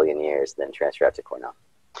a billion years, then transferred out to Cornell.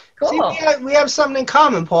 Cool. See, we have something in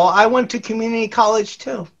common, Paul. I went to community college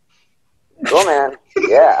too. Cool, man.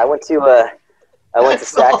 Yeah, I went to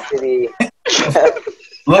Sac City.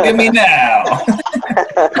 Look at me now.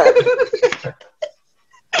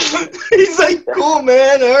 He's like, cool,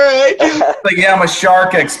 man. All right. Like, yeah, I'm a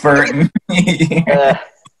shark expert.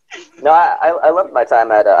 No, I loved my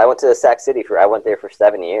time at. I went to Sac City I went there for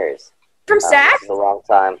 7 years. From Sac? Which is a long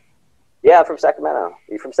time. Yeah, I'm from Sacramento.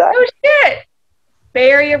 You from Sac? Oh shit!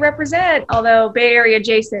 Bay Area represent, although Bay Area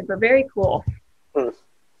adjacent, but very cool.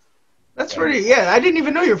 That's pretty. Yeah, I didn't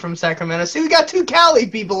even know you're from Sacramento. See, we got two Cali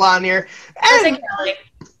people on here. And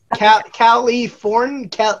California.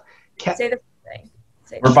 Say the thing.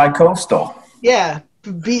 We're bi-coastal. Yeah.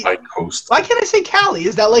 Bi-coastal. Why can't I say Cali?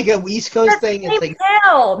 Is that like a East Coast thing? It's like,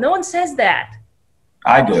 hell, no one says that.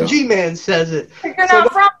 I do. G-Man says it. You're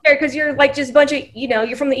not from there because you're like just a bunch of,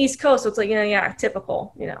 you're from the East Coast, so it's like, yeah,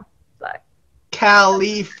 typical, but.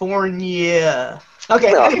 California.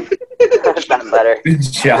 Okay. No. That's not better. Good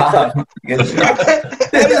job. Good job.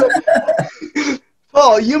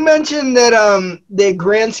 Paul, you mentioned that the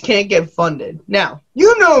grants can't get funded. Now,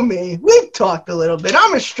 you know me. We've talked a little bit.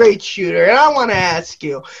 I'm a straight shooter, and I want to ask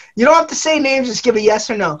you. You don't have to say names. Just give a yes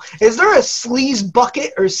or no. Is there a sleaze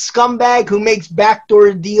bucket or scumbag who makes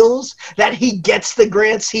backdoor deals that he gets the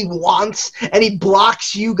grants he wants, and he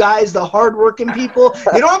blocks you guys, the hardworking people?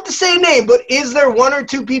 You don't have to say a name, but is there one or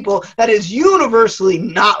two people that is universally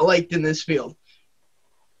not liked in this field?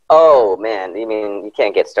 Oh, man. You mean you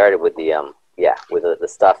can't get started with the with the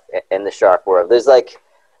stuff in the shark world. There's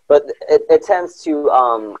but it tends to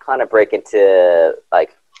kind of break into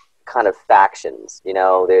like kind of factions.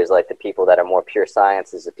 There's like the people that are more pure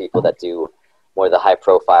science. There's the people that do more of the high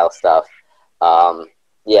profile stuff.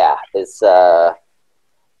 It's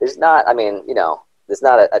there's not. I mean, there's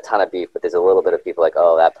not a ton of beef, but there's a little bit of people like,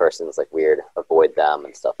 oh, that person's like weird, avoid them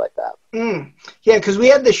and stuff like that. Yeah, because we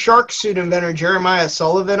had the shark suit inventor Jeremiah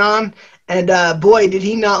Sullivan on, and boy, did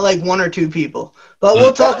he not like one or two people. But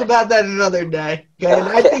we'll talk about that another day.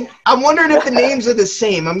 Okay? And I'm wondering if the names are the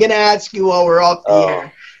same. I'm going to ask you while we're off the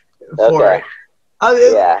air. Okay.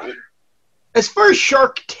 As far as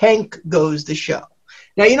Shark Tank goes, the show.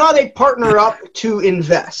 Now, you know how they partner up to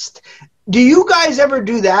invest. Do you guys ever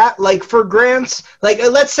do that? Like for grants, like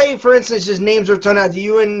let's say, for instance, just names are thrown out to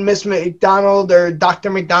you and Miss McDonald or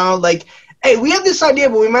Dr. McDonald, like, hey, we have this idea,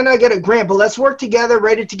 but we might not get a grant, but let's work together,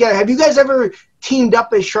 write it together. Have you guys ever teamed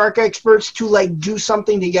up as shark experts to like do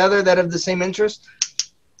something together that have the same interest?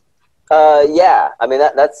 Yeah, I mean,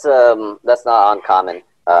 that's not uncommon,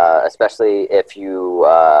 especially if you,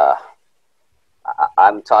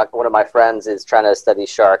 one of my friends is trying to study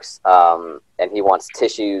sharks, and he wants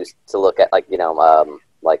tissues to look at, like,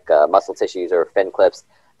 muscle tissues or fin clips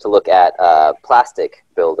to look at plastic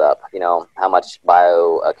buildup, how much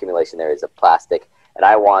bioaccumulation there is of plastic. And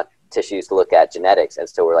I want tissues to look at genetics. And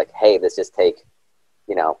so we're like, hey, let's just take,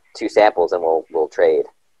 2 samples and we'll trade.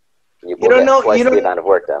 We'll get twice the amount of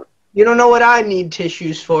work done. You don't know what I need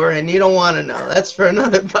tissues for, and you don't want to know. That's for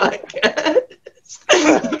another podcast.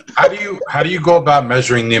 How do you go about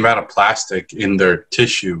measuring the amount of plastic in their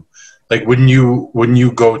tissue? Like, wouldn't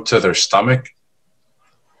you go to their stomach?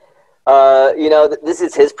 This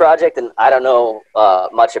is his project, and I don't know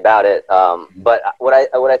much about it. But what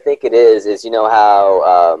I think it is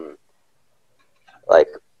how like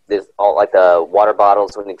there's all like the water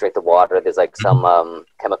bottles when you drink the water. There's like some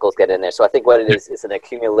chemicals get in there. So I think what it is an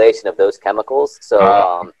accumulation of those chemicals.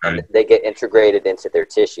 So they get integrated into their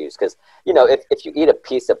tissues because if you eat a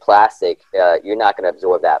piece of plastic, you're not going to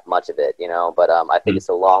absorb that much of it. But I think it's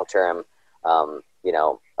a long term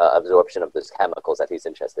absorption of those chemicals that he's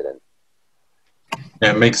interested in.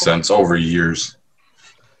 Yeah, it makes sense over years.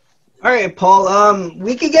 All right, Paul.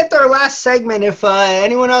 We could get to our last segment. If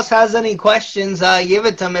anyone else has any questions, give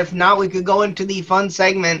it to them. If not, we could go into the fun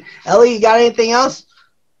segment. Ellie, you got anything else?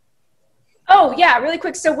 Oh, yeah, really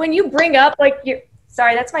quick. So when you bring up,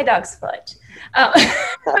 sorry, that's my dog's foot.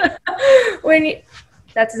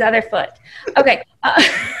 That's his other foot. Okay.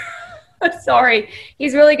 Sorry.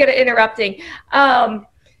 He's really good at interrupting.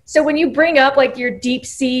 So when you bring up like your deep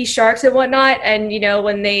sea sharks and whatnot, and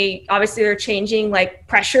when they obviously are changing like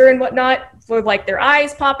pressure and whatnot, for like their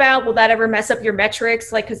eyes pop out, will that ever mess up your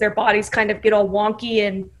metrics? Like, because their bodies kind of get all wonky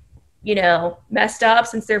and messed up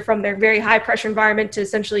since they're from their very high pressure environment to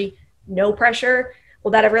essentially no pressure.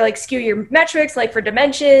 will that ever like skew your metrics, like for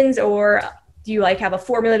dimensions, or do you like have a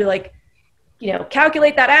formula to like,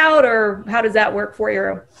 calculate that out, or how does that work for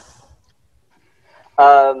you?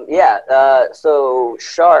 So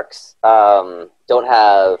sharks don't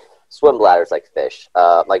have swim bladders like fish,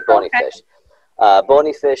 like bony fish.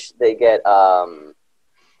 Bony fish, they get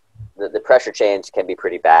the pressure change can be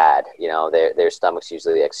pretty bad. Their stomachs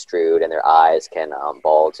usually extrude and their eyes can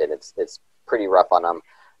bulge, and it's pretty rough on them.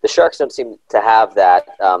 The sharks don't seem to have that.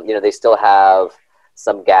 They still have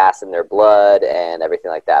some gas in their blood and everything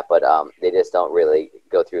like that, but they just don't really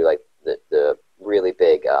go through like the really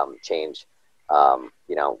big change,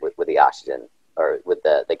 with the oxygen or with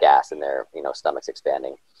the gas in their stomachs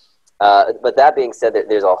expanding. But that being said,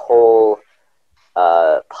 there's a whole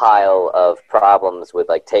pile of problems with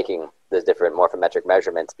like taking those different morphometric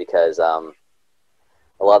measurements, because a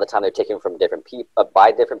lot of the time they're taken from different people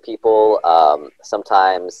by different people.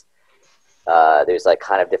 Sometimes there's like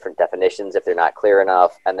kind of different definitions if they're not clear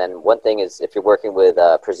enough. And then one thing is, if you're working with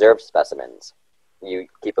preserved specimens, you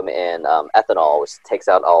keep them in ethanol, which takes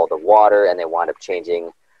out all the water, and they wind up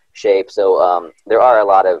changing shape. So there are a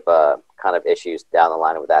lot of kind of issues down the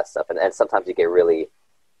line with that stuff. And sometimes you get really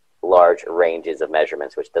large ranges of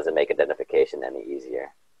measurements, which doesn't make identification any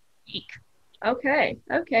easier. Okay.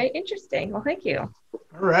 Interesting. Well, thank you.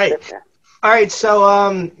 All right. All right,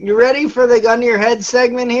 so you ready for the gun to your head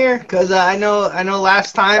segment here? Because I know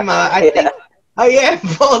last time I think. Oh yeah,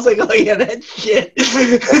 Paul's like, oh yeah, that shit.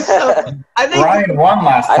 So, I think Brian won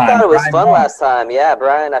last time. I thought it was fun last time. Yeah,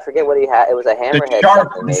 Brian. I forget what he had. It was a hammerhead.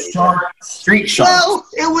 Street shark. Well,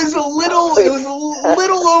 it was a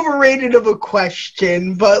little overrated of a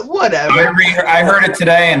question, but whatever. I heard it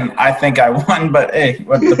today, and I think I won. But hey,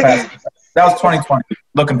 what's the past? That was 2020.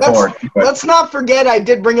 Looking forward. Let's not forget I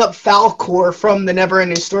did bring up Falcor from the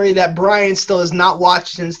Neverending Story that Brian still has not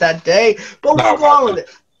watched since that day, but we'll go on with it.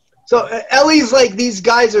 So Ellie's like, these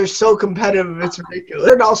guys are so competitive, it's ridiculous.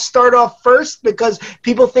 And I'll start off first because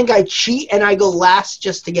people think I cheat and I go last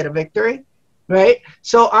just to get a victory, right?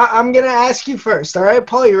 So I'm going to ask you first. All right,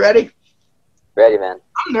 Paul, you ready? Ready, man.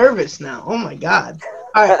 I'm nervous now. Oh, my God.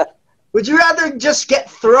 All right. Would you rather just get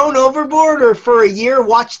thrown overboard or for a year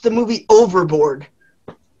watch the movie Overboard?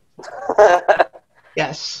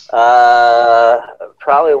 Yes.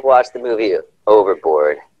 Probably watch the movie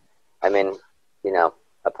Overboard. I mean,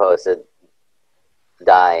 opposed to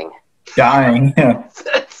dying. Yeah.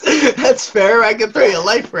 That's fair. I could throw you a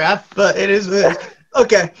life raft, but it is what it is.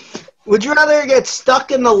 Okay. Would you rather get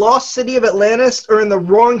stuck in the lost city of Atlantis or in the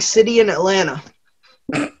wrong city in Atlanta?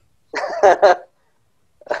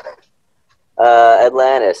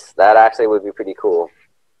 Atlantis. That actually would be pretty cool.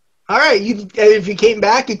 All right. If you came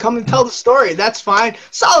back, you come and tell the story. That's fine.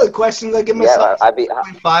 Solid questions. I'll give myself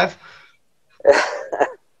 5.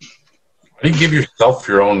 How do you give yourself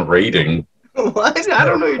your own rating? What? I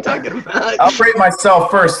don't know what you're talking about. I'll rate myself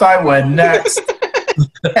first. I win next.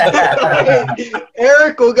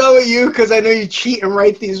 Eric, we'll go with you because I know you cheat and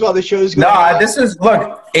write these while the show's going on. No, this is,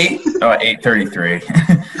 look, 8:33.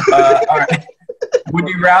 All right. Would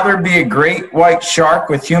you rather be a great white shark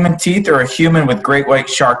with human teeth or a human with great white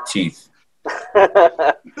shark teeth?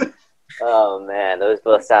 Oh, man. Those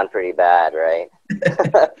both sound pretty bad, right?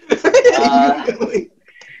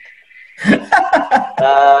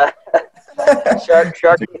 Shark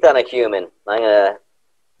teeth on a human. I'm gonna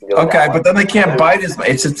go. Okay, but then they can't bite as much.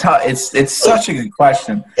 It's such a good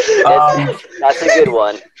question. That's a good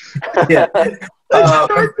one. Yeah.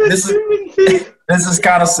 This is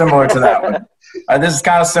kind of similar to that one. This is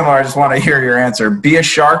kind of similar. I just want to hear your answer. Be a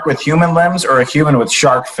shark with human limbs or a human with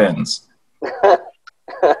shark fins? Yeah,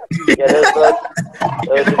 those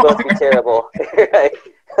would both be terrible. Right?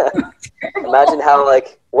 Imagine how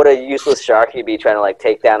what a useless shark you'd be trying to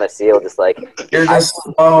take down a seal, just you're just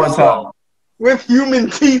slow as hell. With human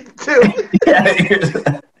teeth too. Yeah,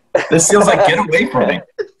 the seal's get away from me.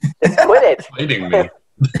 Quit it. Fighting me.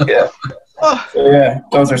 Yeah. Yeah,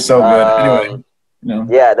 those are so good. Anyway,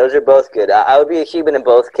 Yeah, those are both good. I would be a human in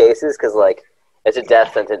both cases because it's a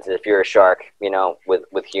death sentence if you're a shark.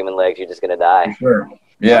 With human legs, you're just gonna die. Sure.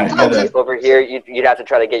 Yeah. Over here, you'd have to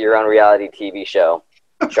try to get your own reality TV show.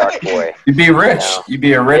 Shark Boy. You'd be rich. You'd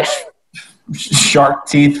be a rich shark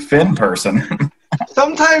teeth fin person.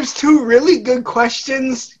 Sometimes two really good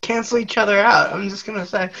questions cancel each other out. I'm just gonna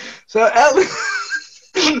say. So,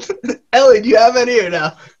 Ellie, do you have any or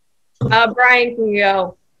no? Brian can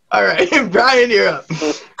go. All right, Brian, you're up.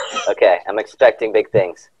 Okay, I'm expecting big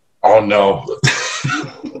things. Oh no!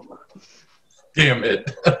 Damn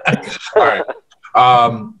it! All right.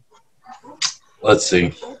 Let's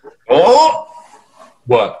see. Oh.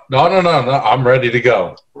 What? No. I'm ready to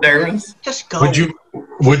go. There it is. Just go.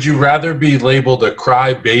 Would you rather be labeled a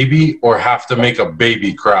cry baby or have to make a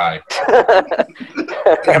baby cry?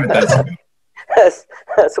 Damn it,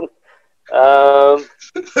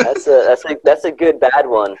 that's a good bad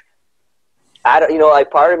one. I don't,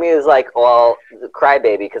 like part of me is like, well, cry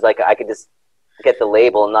baby, because like I could just get the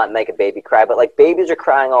label and not make a baby cry, but like babies are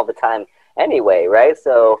crying all the time anyway, right?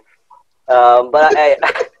 So, but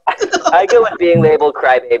I go with being labeled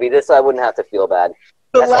cry baby. This I wouldn't have to feel bad.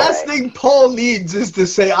 The That's last all right. thing Paul needs is to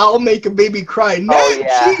say, "I'll make a baby cry." Nat Oh,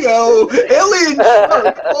 yeah. Geo, Alien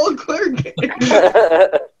Shark, Paul Clergan.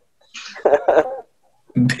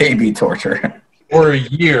 Baby torture. For a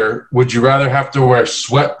year, would you rather have to wear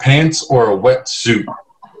sweatpants or a wetsuit?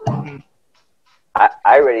 I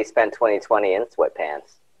already spent 2020 in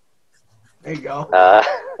sweatpants. There you go.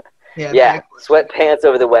 Yeah, sweatpants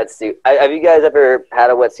over the wetsuit. Have you guys ever had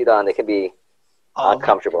a wetsuit on? They can be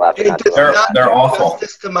uncomfortable after It not too does long. not They're do awful.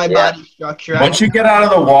 justice to my Yeah. body structure. Once you get out of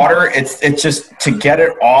the water, it's just to get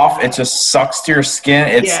it off. It just sucks to your skin.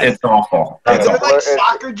 It's awful. They're It's awful. like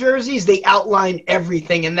soccer jerseys. They outline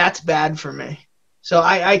everything, and that's bad for me. So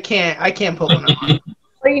I can't put one on.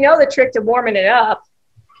 Well, you know the trick to warming it up,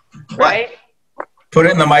 right? Put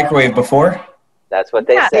it in the microwave before. That's what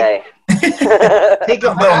they Yeah. say. Take A a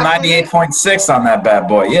little bath. 98.6 on that bad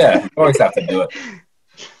boy. Yeah, you always have to do it.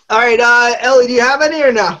 All right, Ellie, do you have any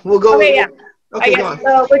or no? We'll go. Okay, yeah. Okay, I go guess,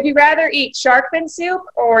 on. would you rather eat shark fin soup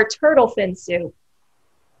or turtle fin soup?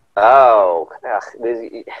 Oh,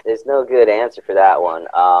 there's no good answer for that one.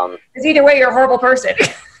 Because either way, you're a horrible person.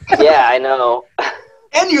 Yeah, I know.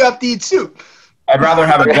 And you have to eat soup. I'd rather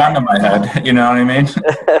have a gun to my head. You know what I mean?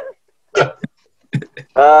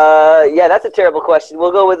 Yeah, that's a terrible question.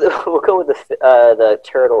 We'll go with the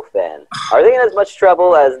turtle fin. Are they in as much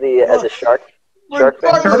trouble as the shark fin?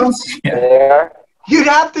 Turtles? Yeah. They are. You'd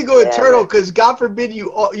have to go with Yeah. turtle because God forbid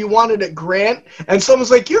you wanted a grant and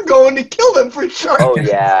someone's like, "You're going to kill them for shark." Oh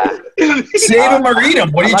yeah. Save them or eat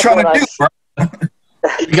them. What are you I'm trying not to do, bro?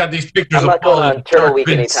 You got these pictures I'm of not going on Paul Turtle shark Week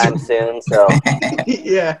fin anytime soup. soon, so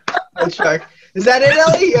Yeah, that's shark. Is that it,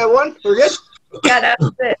 Ellie? You got one? We're good? Yeah, that's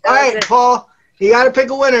it. All right, Paul, you got to pick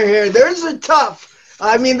a winner here. There's a tough.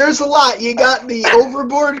 I mean, there's a lot. You got the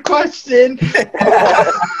overboard question.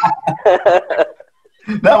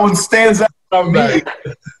 That one stands out on me.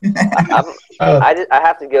 I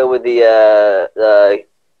have to go with the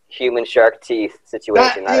human shark teeth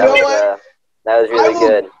situation. You know what? That was really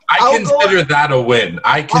good. I I'll consider that a win.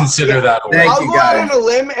 I consider that a win. Thank I'll you, go out guys. on a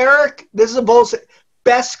limb, Eric. This is a bullshit.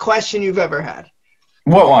 Best question you've ever had.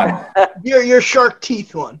 What one? Your shark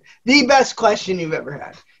teeth one. The best question you've ever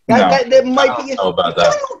had. That might I be. don't know about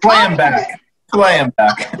that. Play him back. Play him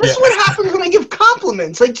back. This is what happens when I give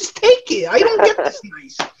compliments. Like, just take it. I don't get this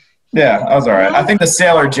nice. Yeah, that was all right. I think the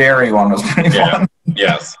Sailor Jerry one was pretty Yeah. fun.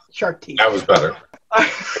 Yes, Shark teeth. that was better.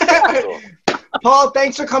 Paul,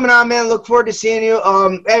 thanks for coming on, man. Look forward to seeing you.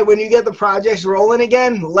 Hey, when you get the projects rolling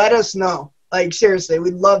again, let us know. Like, seriously,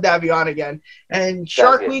 we'd love to have you on again. And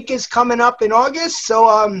Shark good. Week is coming up in August,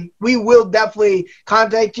 so we will definitely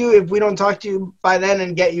contact you if we don't talk to you by then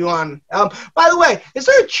and get you on. By the way, is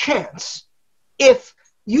there a chance if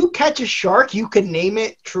you catch a shark, you could name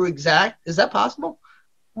it True Exact? Is that possible?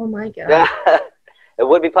 Oh my god. It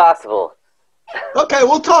would be possible. Okay,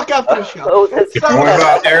 we'll talk after the show. Oh, that's What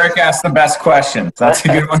about Eric asked the best questions? That's a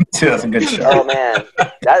good one, too. That's a good show. Oh man,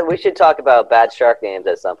 we should talk about bad shark names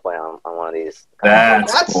at some point on one of these.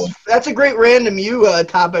 That's cool. That's a great random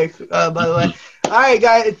topic, by the way. All right,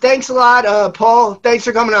 guys. Thanks a lot. Paul, thanks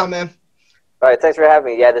for coming on, man. All right, thanks for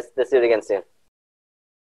having me. Yeah, let's do it again soon.